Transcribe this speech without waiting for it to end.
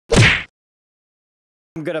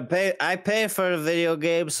I pay for the video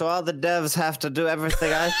game, so all the devs have to do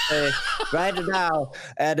everything I say right now.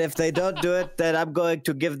 And if they don't do it, then I'm going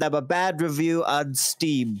to give them a bad review on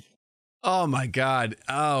Steam. Oh my God.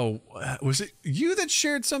 Oh, was it you that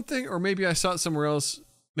shared something? Or maybe I saw it somewhere else.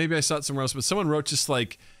 Maybe I saw it somewhere else, but someone wrote just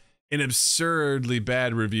like an absurdly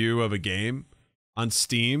bad review of a game on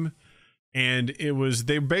Steam. And it was,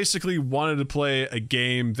 they basically wanted to play a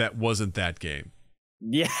game that wasn't that game.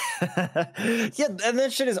 Yeah. Yeah, and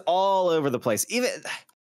that shit is all over the place.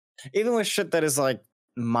 Even with shit that is like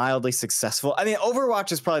mildly successful. I mean,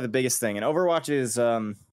 Overwatch is probably the biggest thing, and Overwatch is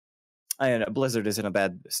I know Blizzard is in a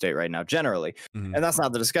bad state right now generally, and that's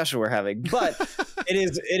not the discussion we're having. But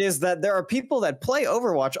it is that there are people that play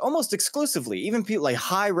Overwatch almost exclusively, even people like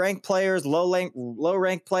high rank players, low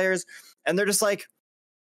rank players, and they're just like,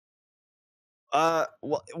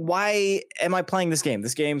 why am I playing this game?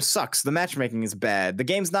 This game sucks. The matchmaking is bad. The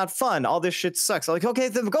game's not fun. All this shit sucks. I'm like, okay,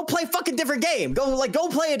 then go play a fucking different game. Go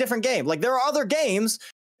play a different game. Like, there are other games,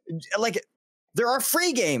 like there are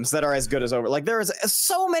free games that are as good as Over. Like, there is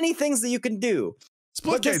so many things that you can do.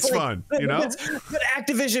 Splitgate's fun, you know? But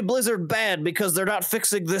Activision Blizzard bad because they're not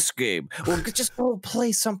fixing this game. Well, just go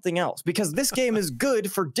play something else, because this game is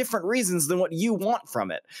good for different reasons than what you want from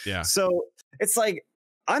it. Yeah. So it's like,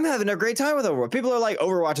 I'm having a great time with Overwatch. People are like,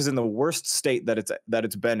 Overwatch is in the worst state that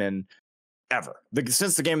it's been in ever.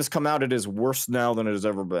 Since the game has come out, it is worse now than it has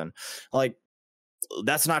ever been. Like,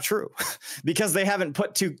 that's not true, because they haven't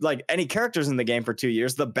put any characters in the game for 2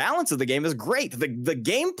 years. The balance of the game is great. The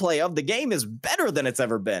gameplay of the game is better than it's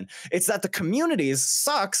ever been. It's that the community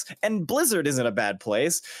sucks, and Blizzard is in a bad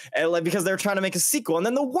place, and because they're trying to make a sequel, and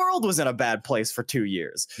then the world was in a bad place for 2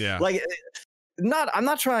 years. Yeah. I'm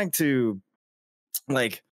not trying to I'm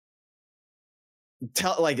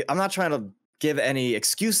not trying to give any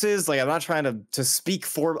excuses. Like, I'm not trying to speak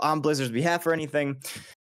on Blizzard's behalf or anything,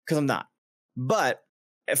 because I'm not. But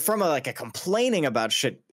from a complaining about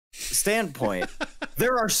shit standpoint,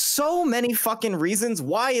 there are so many fucking reasons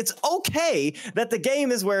why it's okay that the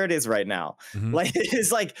game is where it is right now. Like,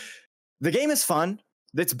 it's like, the game is fun.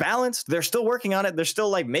 It's balanced. They're still working on it. They're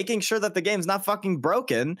still making sure that the game's not fucking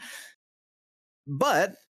broken.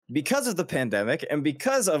 But because of the pandemic, and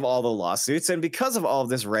because of all the lawsuits, and because of all of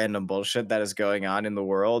this random bullshit that is going on in the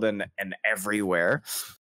world and everywhere,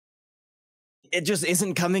 it just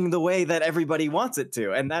isn't coming the way that everybody wants it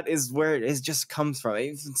to. And that is where it just comes from.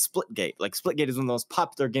 Even Splitgate. Splitgate is one of the most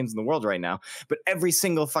popular games in the world right now. But every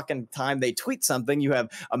single fucking time they tweet something, you have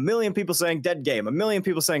a million people saying dead game, a million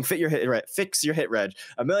people saying fix your hit reg,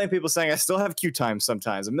 a million people saying I still have queue time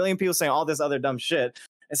sometimes, a million people saying all this other dumb shit.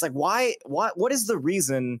 It's like, why? What is the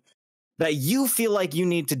reason that you feel like you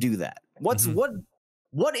need to do that?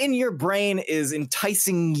 What in your brain is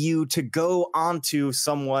enticing you to go onto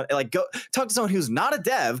someone, go talk to someone who's not a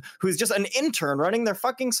dev, who's just an intern running their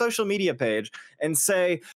fucking social media page, and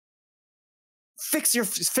say, fix your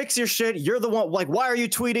shit. You're the one. Why are you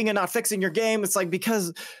tweeting and not fixing your game? It's like,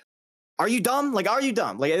 because are you dumb? Are you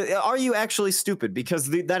dumb? Are you actually stupid? Because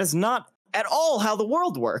that is not at all how the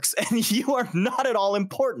world works, and you are not at all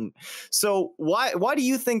important. So why do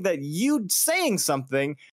you think that you saying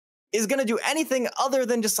something is going to do anything other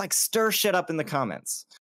than just stir shit up in the comments?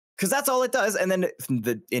 Because that's all it does. And then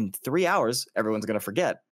in 3 hours, everyone's going to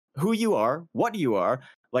forget who you are, what you are,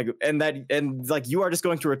 you are just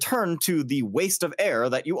going to return to the waste of air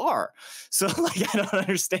that you are. So I don't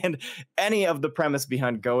understand any of the premise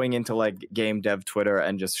behind going into game dev Twitter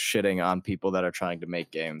and just shitting on people that are trying to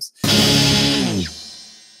make games.